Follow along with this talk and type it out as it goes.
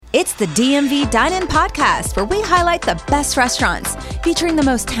the DMV Dine In podcast, where we highlight the best restaurants, featuring the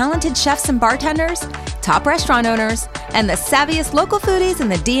most talented chefs and bartenders, top restaurant owners, and the savviest local foodies in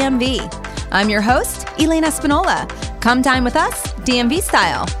the DMV. I'm your host, Elaine Espinola. Come dine with us, DMV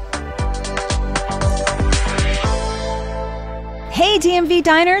style. Hey, DMV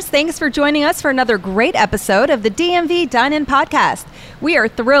diners, thanks for joining us for another great episode of the DMV Dine In podcast. We are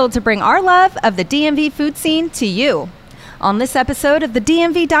thrilled to bring our love of the DMV food scene to you. On this episode of the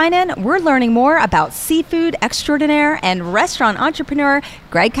DMV Dine In, we're learning more about seafood extraordinaire and restaurant entrepreneur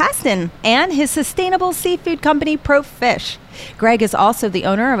Greg Casten and his sustainable seafood company, ProFish. Greg is also the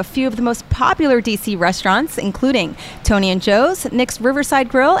owner of a few of the most popular D.C. restaurants, including Tony & Joe's, Nick's Riverside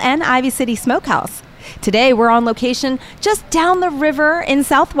Grill, and Ivy City Smokehouse. Today, we're on location just down the river in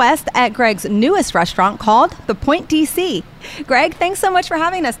Southwest at Greg's newest restaurant called the Point D.C. Greg, thanks so much for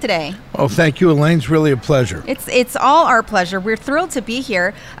having us today. Oh, thank you, Elaine. It's really a pleasure. It's all our pleasure. We're thrilled to be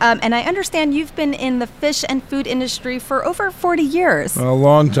here. And I understand you've been in the fish and food industry for over 40 years. A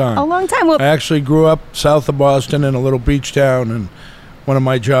long time. A long time. Well, I actually grew up south of Boston in a little beach town, and one of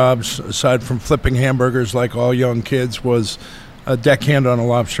my jobs, aside from flipping hamburgers like all young kids, was a deckhand on a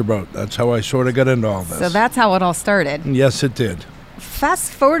lobster boat. That's how I sort of got into all this. So that's how it all started. Yes, it did.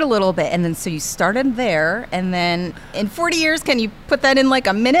 Fast forward a little bit, and then so you started there, and then in 40 years, can you put that in like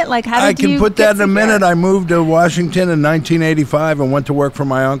a minute? Like how did you I can put that in a minute. Here? I moved to Washington in 1985 and went to work for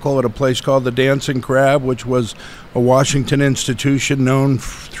my uncle at a place called the Dancing Crab, which was a Washington institution known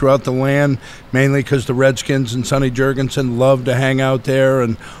throughout the land, mainly because the Redskins and Sonny Jurgensen loved to hang out there,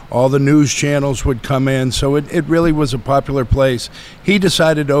 and all the news channels would come in. So it really was a popular place. He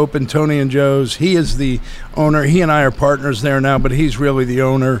decided to open Tony & Joe's. He is the owner. He and I are partners there now, but he's really the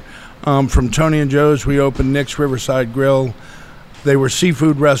owner. From Tony & Joe's, we opened Nick's Riverside Grill. They were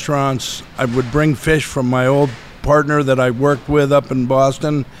seafood restaurants. I would bring fish from my old partner that I worked with up in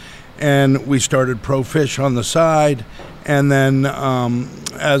Boston, and we started ProFish on the side. And then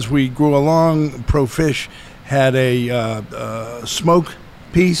as we grew along, ProFish had a smoke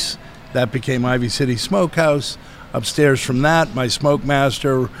piece that became Ivy City Smokehouse. Upstairs from that, my smoke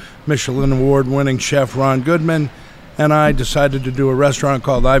master, Michelin award-winning chef Ron Goodman, and I decided to do a restaurant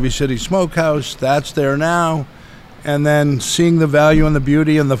called Ivy City Smokehouse. That's there now. And then seeing the value and the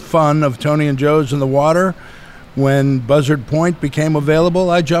beauty and the fun of Tony & Joe's in the water, when Buzzard Point became available,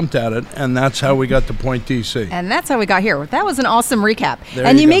 I jumped at it, and that's how we got to Point D.C. And that's how we got here. That was an awesome recap.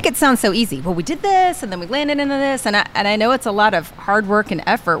 There you go. Make it sound so easy. Well, we did this, and then we landed into this, and I know it's a lot of hard work and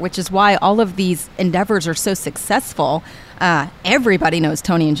effort, which is why all of these endeavors are so successful. Everybody knows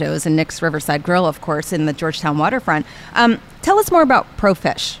Tony & Joe's and Nick's Riverside Grill, of course, in the Georgetown waterfront. Tell us more about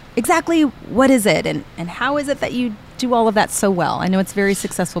ProFish. Exactly what is it, and how is it that you do all of that so well? I know it's a very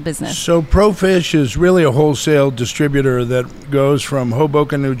successful business. So ProFish is really a wholesale distributor that goes from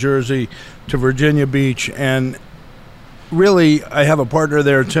Hoboken, New Jersey to Virginia Beach. And really, I have a partner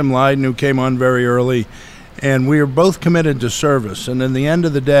there, Tim Lydon, who came on very early. And we are both committed to service. And in the end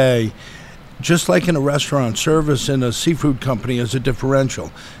of the day, just like in a restaurant, service in a seafood company is a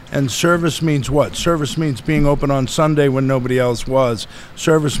differential. And service means what? Service means being open on Sunday when nobody else was.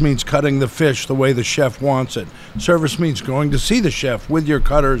 Service means cutting the fish the way the chef wants it. Service means going to see the chef with your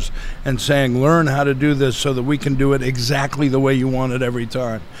cutters and saying, learn how to do this so that we can do it exactly the way you want it every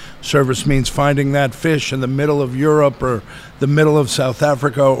time. Service means finding that fish in the middle of Europe or the middle of South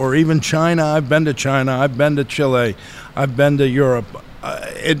Africa or even China. I've been to China. I've been to Chile. I've been to Europe.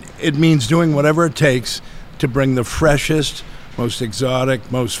 It means doing whatever it takes to bring the freshest, most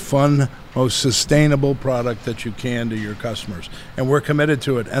exotic, most fun, most sustainable product that you can to your customers. And we're committed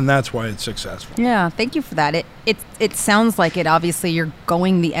to it, and that's why it's successful. Yeah, thank you for that. It sounds like it. Obviously, you're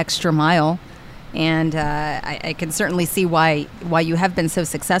going the extra mile, and I can certainly see why you have been so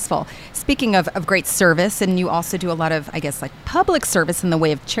successful. Speaking of great service, and you also do a lot of, I guess, like public service in the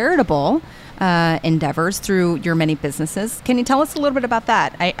way of charitable endeavors through your many businesses. Can you tell us a little bit about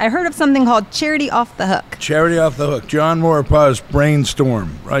that? I heard of something called Charity Off the Hook. Charity Off the Hook. John Morapaw's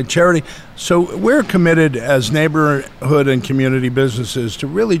brainstorm, right? Charity. So we're committed as neighborhood and community businesses to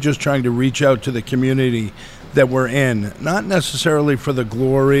really just trying to reach out to the community that we're in, not necessarily for the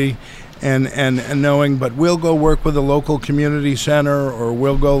glory and knowing, but we'll go work with a local community center, or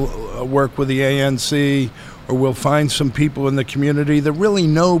we'll go work with the ANC, or we'll find some people in the community that really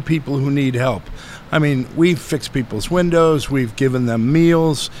know people who need help. I mean, we've fixed people's windows, we've given them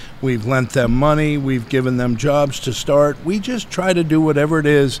meals, we've lent them money, we've given them jobs to start. We just try to do whatever it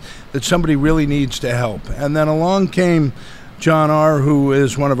is that somebody really needs to help. And then along came John R., who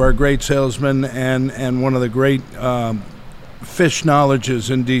is one of our great salesmen and one of the great fish knowledges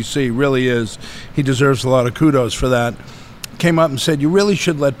in D.C., really is. He deserves a lot of kudos for that. came up and said, you really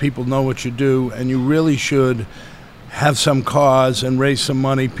should let people know what you do, and you really should have some cause and raise some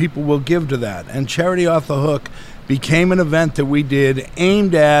money. People will give to that. And Charity Off the Hook became an event that we did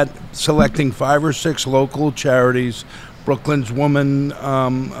aimed at selecting 5 or 6 local charities. Brooklyn's Woman,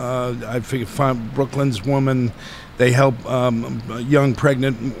 Brooklyn's Woman, they help young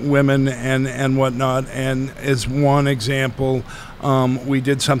pregnant women and whatnot, and as one example, we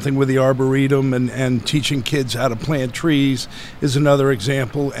did something with the Arboretum and teaching kids how to plant trees is another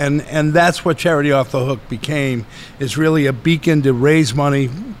example, and that's what Charity Off the Hook became, is really a beacon to raise money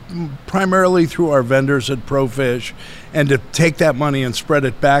primarily through our vendors at ProFish, and to take that money and spread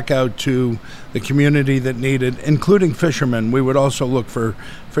it back out to the community that need it, including fishermen. We would also look for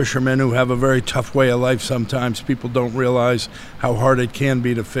fishermen who have a very tough way of life sometimes. People don't realize how hard it can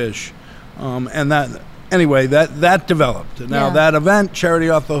be to fish. And that developed. Now that event, Charity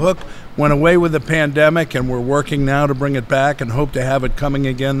Off the Hook, went away with the pandemic, and we're working now to bring it back and hope to have it coming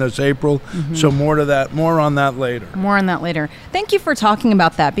again this April. Mm-hmm. So more on that later. Thank you for talking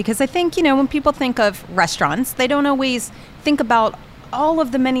about that, because I think, when people think of restaurants, they don't always think about all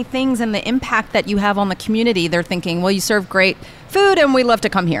of the many things and the impact that you have on the community. They're thinking, well, you serve great food and we love to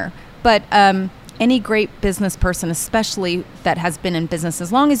come here. But any great business person, especially that has been in business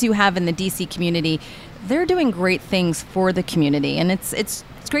as long as you have in the DC community, they're doing great things for the community. And it's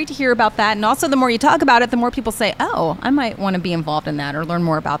great to hear about that. And also, the more you talk about it, the more people say, oh, I might want to be involved in that or learn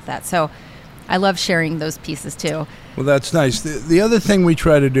more about that. So I love sharing those pieces too. Well, that's nice. The other thing we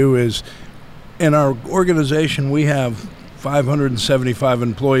try to do is, in our organization, we have 575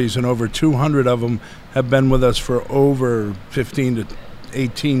 employees, and over 200 of them have been with us for over 15 to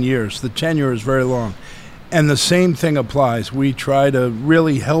 18 years. The tenure is very long. And the same thing applies. We try to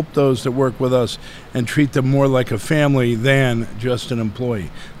really help those that work with us and treat them more like a family than just an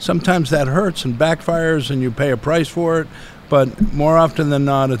employee. Sometimes that hurts and backfires and you pay a price for it, but more often than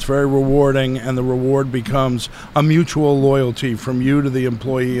not, it's very rewarding, and the reward becomes a mutual loyalty from you to the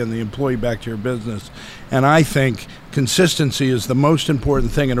employee and the employee back to your business. And I think consistency is the most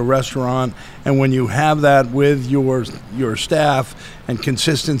important thing in a restaurant, and when you have that with your staff and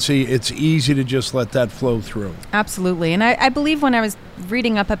consistency, it's easy to just let that flow through. Absolutely. And I believe when I was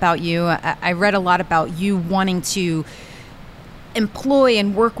reading up about you, I read a lot about you wanting to employ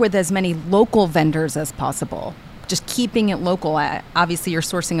and work with as many local vendors as possible, just keeping it local. Obviously, you're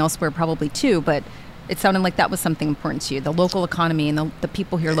sourcing elsewhere probably too, but it sounded like that was something important to you, the local economy and the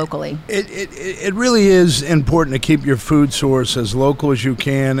people here locally. It really is important to keep your food source as local as you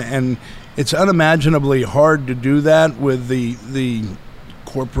can, and it's unimaginably hard to do that with the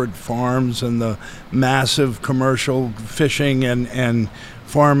corporate farms and the massive commercial fishing and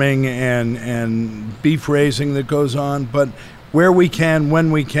farming and beef raising that goes on. But where we can,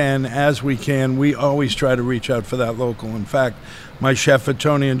 when we can, as we can, we always try to reach out for that local. In fact, my chef at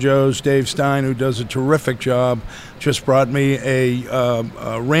Tony and Joe's, Dave Stein, who does a terrific job, just brought me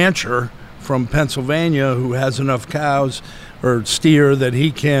a rancher from Pennsylvania who has enough cows or steer that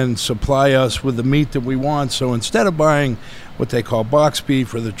he can supply us with the meat that we want. So instead of buying what they call box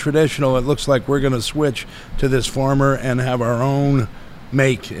beef or the traditional, it looks like we're going to switch to this farmer and have our own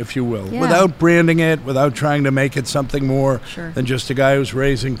make, if you will, without branding it, without trying to make it something more than just a guy who's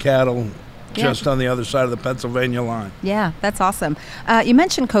raising cattle just on the other side of the Pennsylvania line. Yeah, that's awesome. You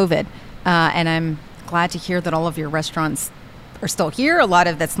mentioned COVID, and I'm glad to hear that all of your restaurants are still here. A lot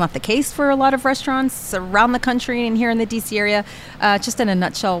of that's not the case for a lot of restaurants around the country and here in the DC area. Just in a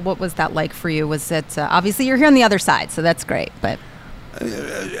nutshell, what was that like for you? Was it obviously you're here on the other side, so that's great, but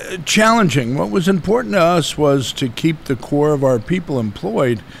challenging. What was important to us was to keep the core of our people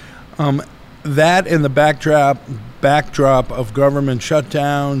employed. That in the backdrop of government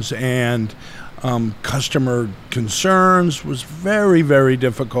shutdowns and customer concerns was very, very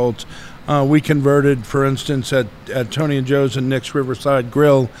difficult. We converted, for instance, at Tony and Joe's and Nick's Riverside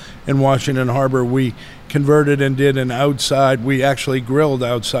Grill in Washington Harbor, we converted and did an outside. We actually grilled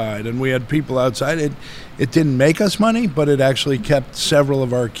outside, and we had people outside. It didn't make us money, but it actually kept several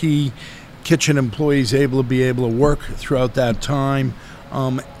of our key kitchen employees able to work throughout that time.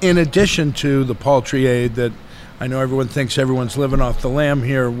 In addition to the poultry aid that I know everyone thinks everyone's living off the lamb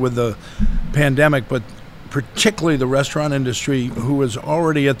here with the pandemic, but particularly the restaurant industry, who was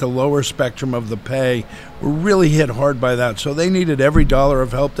already at the lower spectrum of the pay, were really hit hard by that. So they needed every dollar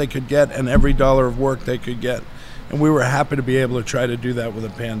of help they could get and every dollar of work they could get. And we were happy to be able to try to do that with a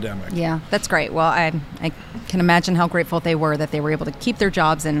pandemic. Yeah, that's great. Well, I can imagine how grateful they were that they were able to keep their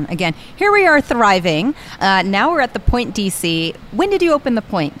jobs. And again, here we are thriving. Now we're at the Point D.C. When did you open the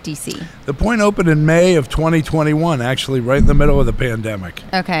Point D.C.? The Point opened in May of 2021, actually right in the middle of the pandemic.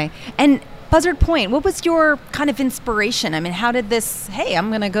 Okay. And Buzzard Point, what was your kind of inspiration? I mean, how did this, hey, I'm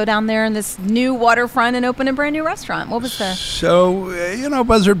going to go down there in this new waterfront and open a brand new restaurant? What was the... So,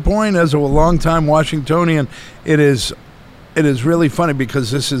 Buzzard Point, as a longtime Washingtonian, it is really funny because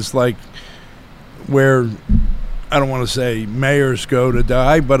this is like where, I don't want to say mayors go to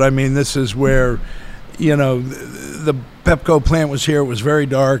die, but I mean, this is where, the Pepco plant was here. It was very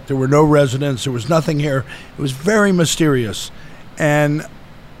dark. There were no residents. There was nothing here. It was very mysterious. And,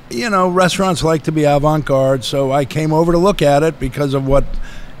 restaurants like to be avant-garde, so I came over to look at it because of what...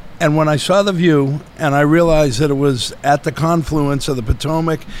 And when I saw the view, and I realized that it was at the confluence of the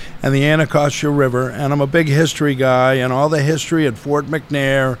Potomac and the Anacostia River, and I'm a big history guy, and all the history at Fort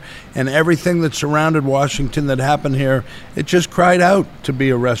McNair and everything that surrounded Washington that happened here, it just cried out to be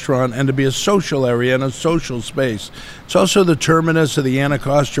a restaurant and to be a social area and a social space. It's also the terminus of the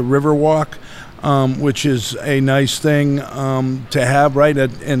Anacostia River Walk, which is a nice thing to have. Right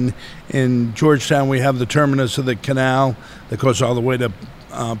in Georgetown, we have the terminus of the canal that goes all the way to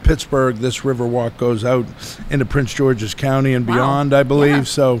Pittsburgh. This river walk goes out into Prince George's County and beyond, I believe. Yeah.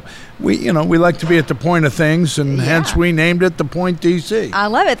 So we like to be at the point of things, and hence we named it the Point D.C. I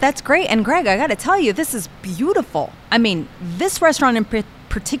love it. That's great. And Greg, I got to tell you, this is beautiful. I mean, this restaurant in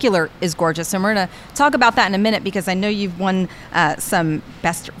particular is gorgeous, and we're going to talk about that in a minute because I know you've won some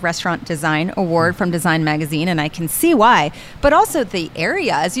Best Restaurant Design Award from Design Magazine, and I can see why. But also the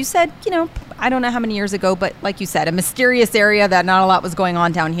area, as you said, I don't know how many years ago, but like you said, a mysterious area that not a lot was going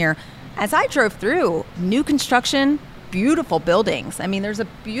on down here. As I drove through, new construction, beautiful buildings. I mean, there's a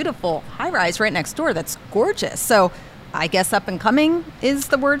beautiful high-rise right next door that's gorgeous. So I guess up and coming is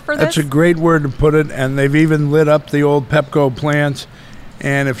the word for this? That's a great word to put it, and they've even lit up the old Pepco plant.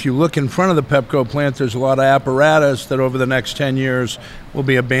 And if you look in front of the Pepco plant, there's a lot of apparatus that over the next 10 years will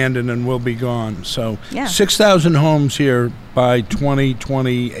be abandoned and will be gone. So 6,000 homes here by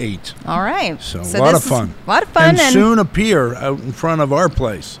 2028. All right. So a lot of fun. A lot of fun. And soon appear out in front of our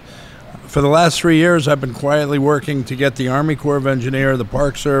place. For the last 3 years, I've been quietly working to get the Army Corps of Engineers, the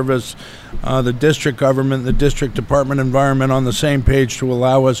Park Service, the district government, the district Department of Environment on the same page to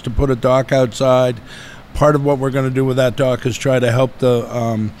allow us to put a dock outside. Part of what we're going to do with that dock is try to help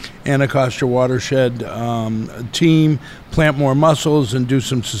the Anacostia watershed team plant more mussels and do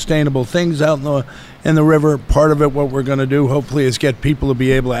some sustainable things out in the river. Part of it, what we're going to do, hopefully, is get people to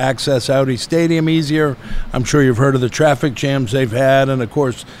be able to access Audi Stadium easier. I'm sure you've heard of the traffic jams they've had, and of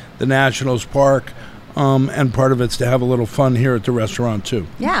course, the Nationals Park. And part of it's to have a little fun here at the restaurant too.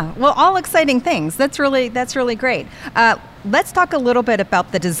 Yeah, well, all exciting things. That's really great. Let's talk a little bit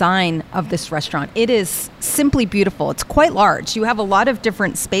about the design of this restaurant. It is simply beautiful. It's quite large. You have a lot of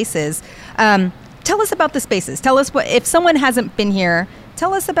different spaces. Tell us about the spaces. Tell us what, if someone hasn't been here,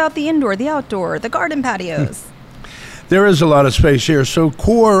 tell us about the indoor, the outdoor, the garden patios. There is a lot of space here. So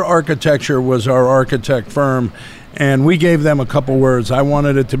Core Architecture was our architect firm, and we gave them a couple words. I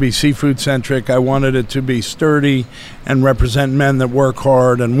wanted it to be seafood-centric. I wanted it to be sturdy and represent men that work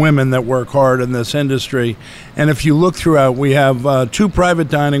hard and women that work hard in this industry. And if you look throughout, we have 2 private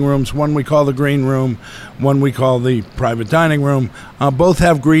dining rooms. One we call the green room, one we call the private dining room. Both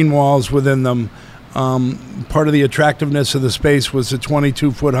have green walls within them. Part of the attractiveness of the space was the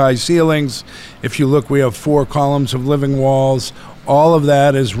 22-foot high ceilings. If you look, we have 4 columns of living walls. All of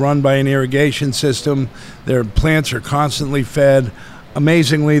that is run by an irrigation system. Their plants are constantly fed.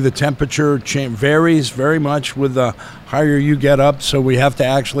 Amazingly, the temperature varies very much with the higher you get up, so we have to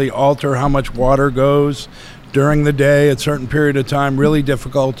actually alter how much water goes during the day at a certain period of time. Really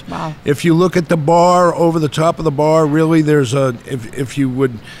difficult. Wow. If you look at the bar, over the top of the bar, really there's if you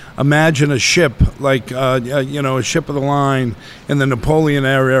would imagine a ship, like a ship of the line in the Napoleon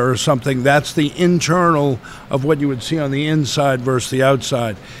era or something, that's the internal of what you would see on the inside versus the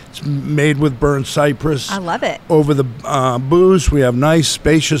outside. It's made with burnt cypress. I love it. Over the booths, we have nice,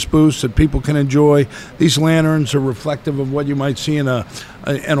 spacious booths that people can enjoy. These lanterns are reflective of what you might see in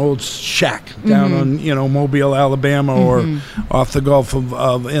an old shack down on Mobile, Alabama, or off the Gulf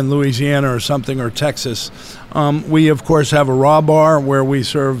of in Louisiana or something, or Texas. We of course have a raw bar where we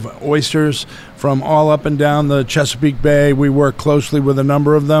serve oysters from all up and down the Chesapeake Bay. We work closely with a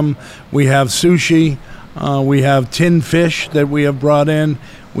number of them. We have sushi. We have tinned fish that we have brought in.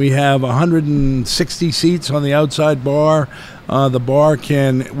 We have 160 seats on the outside bar. The bar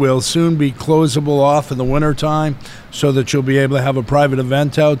will soon be closable off in the wintertime so that you'll be able to have a private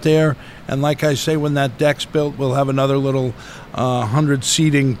event out there. And like I say, when that deck's built, we'll have another little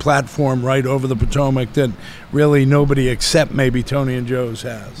 100-seating platform right over the Potomac that really nobody except maybe Tony and Joe's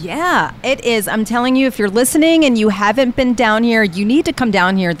has. Yeah, it is. I'm telling you, if you're listening and you haven't been down here, you need to come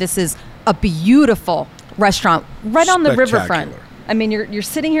down here. This is a beautiful restaurant right on the riverfront. I mean, you're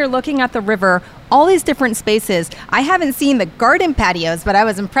sitting here looking at the river, all these different spaces. I haven't seen the garden patios, but I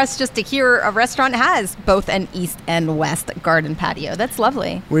was impressed just to hear a restaurant has both an east and west garden patio. That's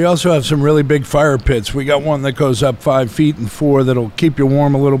lovely. We also have some really big fire pits. We got one that goes up 5 feet and 4 that'll keep you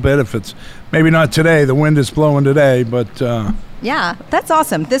warm a little bit if it's maybe not today. The wind is blowing today, but... Yeah, that's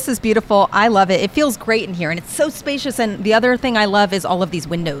awesome. This is beautiful. I love it. It feels great in here, and it's so spacious. And the other thing I love is all of these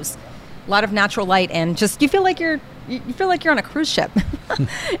windows. A lot of natural light, and just you feel like you're on a cruise ship.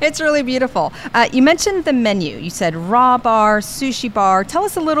 It's really beautiful. You mentioned the menu. You said raw bar, sushi bar. Tell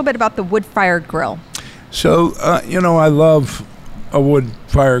us a little bit about the wood-fired grill. So, I love a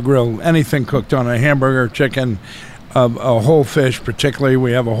wood-fired grill. Anything cooked on a hamburger, chicken, a whole fish, particularly.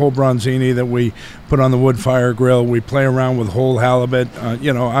 We have a whole bronzini that we put on the wood-fire grill. We play around with whole halibut.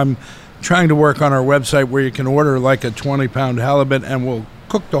 I'm trying to work on our website where you can order like a 20-pound halibut, and we'll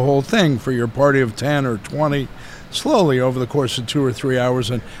cook the whole thing for your party of 10 or 20 slowly over the course of 2 or 3 hours.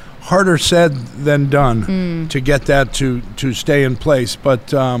 And harder said than done to get that to stay in place. But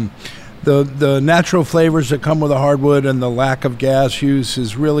the natural flavors that come with a hardwood and the lack of gas use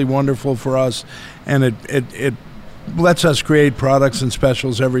is really wonderful for us, and it lets us create products and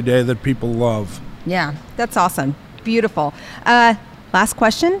specials every day that people love. Yeah, that's awesome. Beautiful. Last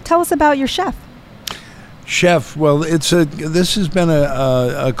question. Tell us about your chef. Chef, well, this has been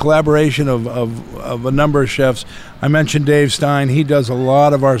a collaboration of a number of chefs. I mentioned Dave Stein. He does a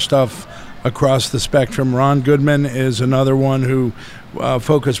lot of our stuff across the spectrum. Ron Goodman is another one who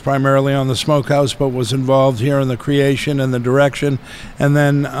focused primarily on the Smokehouse, but was involved here in the creation and the direction. And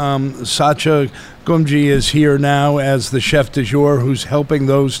then Satya Gumji is here now as the chef du jour, who's helping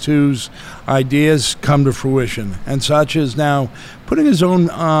those two's ideas come to fruition. And Satya is now putting his own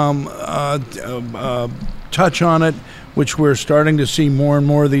touch on it, which we're starting to see more and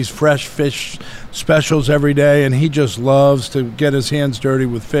more of these fresh fish specials every day, and he just loves to get his hands dirty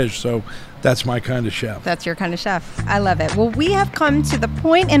with fish. So that's my kind of chef. That's your kind of chef. I love it. Well, we have come to the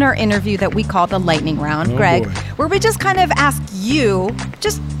point in our interview that we call the lightning round, Greg, where we just kind of ask you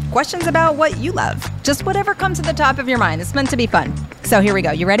just questions about what you love. Just whatever comes to the top of your mind. It's meant to be fun. So here we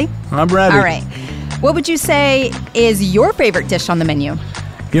go. You ready? I'm ready. All right. What would you say is your favorite dish on the menu?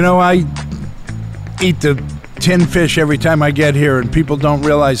 I eat the tin fish every time I get here, and people don't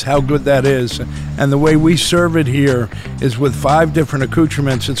realize how good that is. And the way we serve it here is with 5 different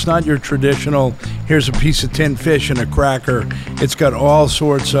accoutrements. It's not your traditional, here's a piece of tin fish and a cracker. It's got all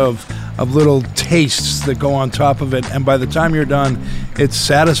sorts of little tastes that go on top of it. And by the time you're done, it's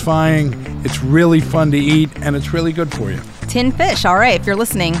satisfying, it's really fun to eat, and it's really good for you. Tin fish. All right. If you're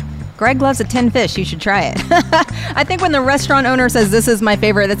listening, Greg loves a tin fish. You should try it. I think when the restaurant owner says this is my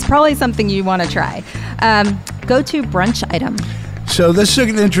favorite, that's probably something you want to try. Go-to brunch item. So this is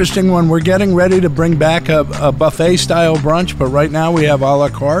an interesting one. We're getting ready to bring back a buffet-style brunch, but right now we have a la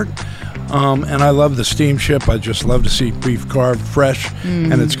carte. And I love the steamship. I just love to see beef carved fresh,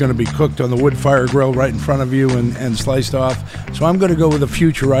 and it's going to be cooked on the wood fire grill right in front of you and sliced off. So I'm going to go with a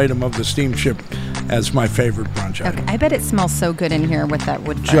future item of the steamship as my favorite brunch item. Okay, I bet it smells so good in here with that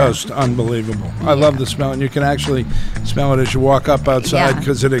wood fire. Just unbelievable. I love the smell, and you can actually smell it as you walk up outside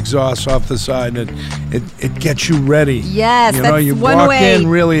because it exhausts off the side. It gets you ready. Yes, that's you one walk way. in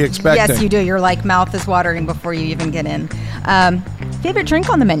really expecting. Yes, you do. Your mouth is watering before you even get in. Favorite drink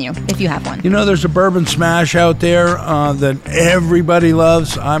on the menu, if you have one? There's a bourbon smash out there that everybody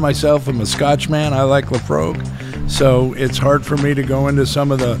loves. I myself am a Scotch man. I like Lafrogue. So it's hard for me to go into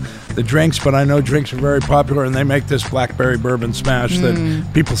some of the drinks, but I know drinks are very popular, and they make this blackberry bourbon smash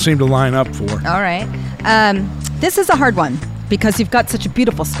that people seem to line up for. All right. This is a hard one because you've got such a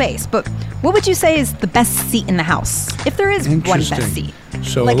beautiful space, but what would you say is the best seat in the house? If there is one best seat.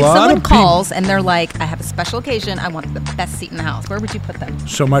 So if someone calls and they're like, I have a special occasion, I want the best seat in the house, where would you put them?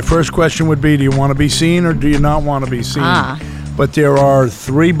 So my first question would be, do you want to be seen or do you not want to be seen? But there are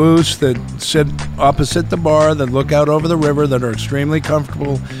 3 booths that sit opposite the bar that look out over the river that are extremely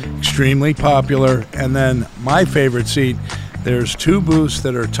comfortable, extremely popular. And then my favorite seat, there's 2 booths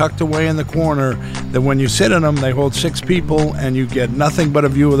that are tucked away in the corner that when you sit in them, they hold 6 people and you get nothing but a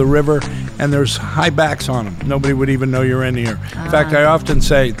view of the river, and there's high backs on them. Nobody would even know you're in here. In fact, I often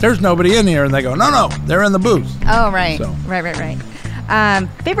say, there's nobody in here, and they go, no, they're in the booth. Oh, right. So. Right.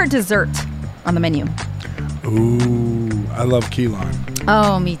 Favorite dessert on the menu? Ooh, I love key lime.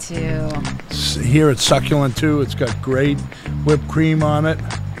 Oh, me too. Here it's succulent too. It's got great whipped cream on it.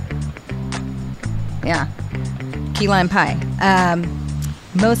 Yeah. Key lime pie.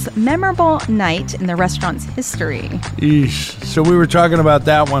 Most memorable night in the restaurant's history. Eesh. So we were talking about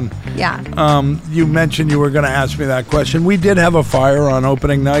that one. Yeah. You mentioned you were going to ask me that question. We did have a fire on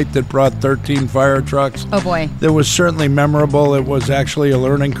opening night that brought 13 fire trucks. Oh, boy. That was certainly memorable. It was actually a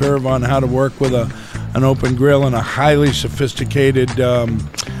learning curve on how to work with an open grill and a highly sophisticated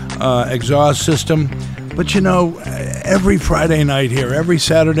exhaust system. But, you know, every Friday night here, every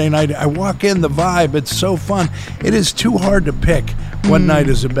Saturday night, I walk in, the vibe, it's so fun. It is too hard to pick what night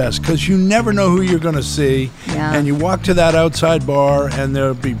is the best because you never know who you're going to see. Yeah. And you walk to that outside bar, and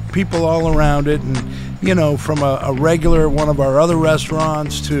there'll be people all around it. And, you know, from a regular one of our other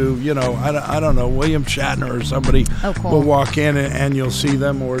restaurants to, you know, I don't know, William Shatner or somebody will walk in and you'll see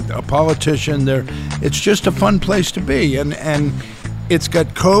them, or a politician. It's just a fun place to be. And it's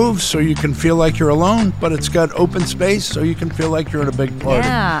got coves so you can feel like you're alone, but it's got open space so you can feel like you're in a big party.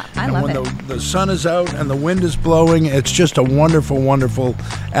 Yeah, I love it. And when the sun is out and the wind is blowing, it's just a wonderful, wonderful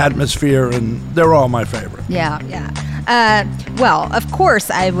atmosphere, and they're all my favorite. Yeah. Well, of course,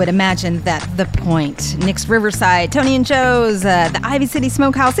 I would imagine that The Point, Nick's Riverside, Tony and Joe's, the Ivy City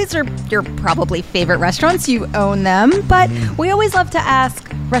Smokehouse, these are your probably favorite restaurants. You own them, but we always love to ask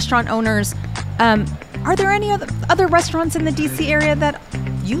restaurant owners, are there any other restaurants in the D.C. area that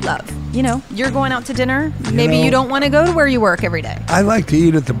you love? You know, you're going out to dinner. Maybe you don't want to go to where you work every day. I like to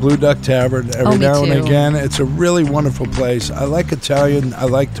eat at the Blue Duck Tavern every now and too. again. It's a really wonderful place. I like Italian. I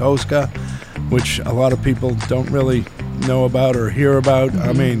like Tosca, which a lot of people don't really know about or hear about.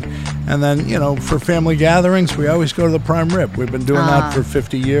 I mean, and then, you know, for family gatherings, we always go to the Prime Rib. We've been doing that for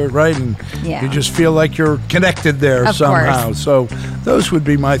 50 years, right? And you just feel like you're connected there of somehow. Course. So those would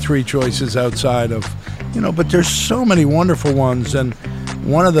be my three choices outside of, you know, but there's so many wonderful ones. And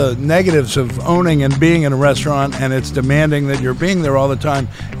one of the negatives of owning and being in a restaurant, and it's demanding that you're being there all the time,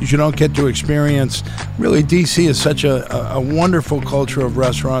 is you don't get to experience. Really, D.C. is such a wonderful culture of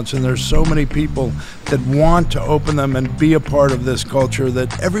restaurants, and there's so many people that want to open them and be a part of this culture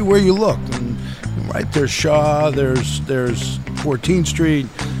that everywhere you look, and right, there's Shaw, there's 14th Street,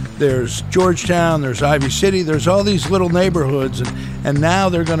 there's Georgetown, there's Ivy City, there's all these little neighborhoods, and now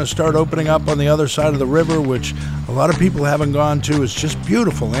they're going to start opening up on the other side of the river, which a lot of people haven't gone to. It's just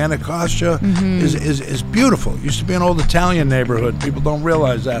beautiful. Anacostia is beautiful. It used to be an old Italian neighborhood. People don't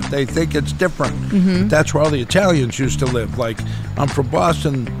realize that. They think it's different. But that's where all the Italians used to live. Like, I'm from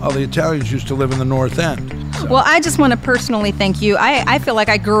Boston. All the Italians used to live in the North End. So. Well, I just want to personally thank you. I feel like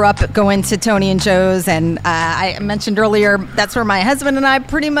I grew up going to Tony and Joe's, and I mentioned earlier that's where my husband and I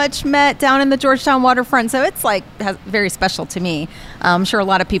pretty much met, down in the Georgetown waterfront. So it's like very special to me. I'm sure a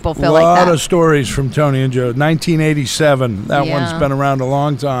lot of people feel like that. A lot of stories from Tony and Joe. 1987. That one's been around a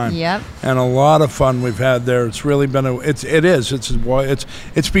long time. Yep. And a lot of fun we've had there. It's really been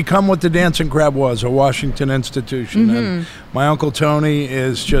it's become what the Dancing Crab was, a Washington institution. And my Uncle Tony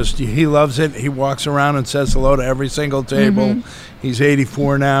is just, he loves it. He walks around and says hello to every single table. He's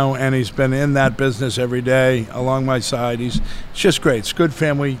 84 now, and he's been in that business every day along my side. It's just great. It's good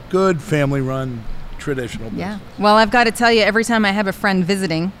family run, traditional business. Yeah. Well, I've got to tell you, every time I have a friend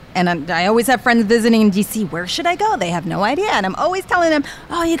visiting, and I always have friends visiting in D.C., where should I go? They have no idea. And I'm always telling them,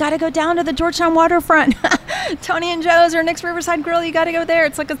 oh, you got to go down to the Georgetown waterfront. Tony and Joe's or Nick's Riverside Grill, you got to go there.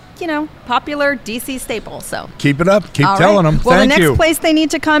 It's like a, popular D.C. staple. So keep it up. Keep telling them. Well, Thank you. The next place they need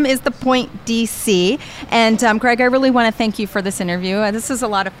to come is the Point D.C. And Greg, I really want to thank you for this interview. This was a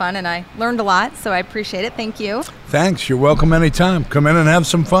lot of fun, and I learned a lot, so I appreciate it. Thank you. Thanks. You're welcome anytime. Come in and have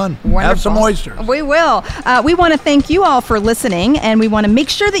some fun. Wonderful. Have some oysters. We will. We want to thank you all for listening, and we want to make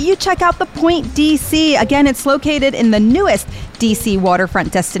sure that you check out the Point D.C. Again, it's located in the newest D.C.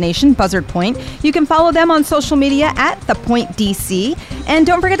 waterfront destination, Buzzard Point. You can follow them on social media at the Point D.C. And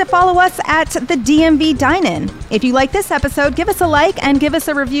don't forget to follow us at the DMV Dine In. If you like this episode, give us a like and give us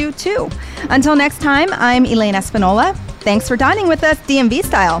a review too. Until next time, I'm Elaine Espinola. Thanks for dining with us DMV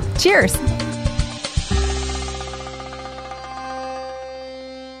style. Cheers.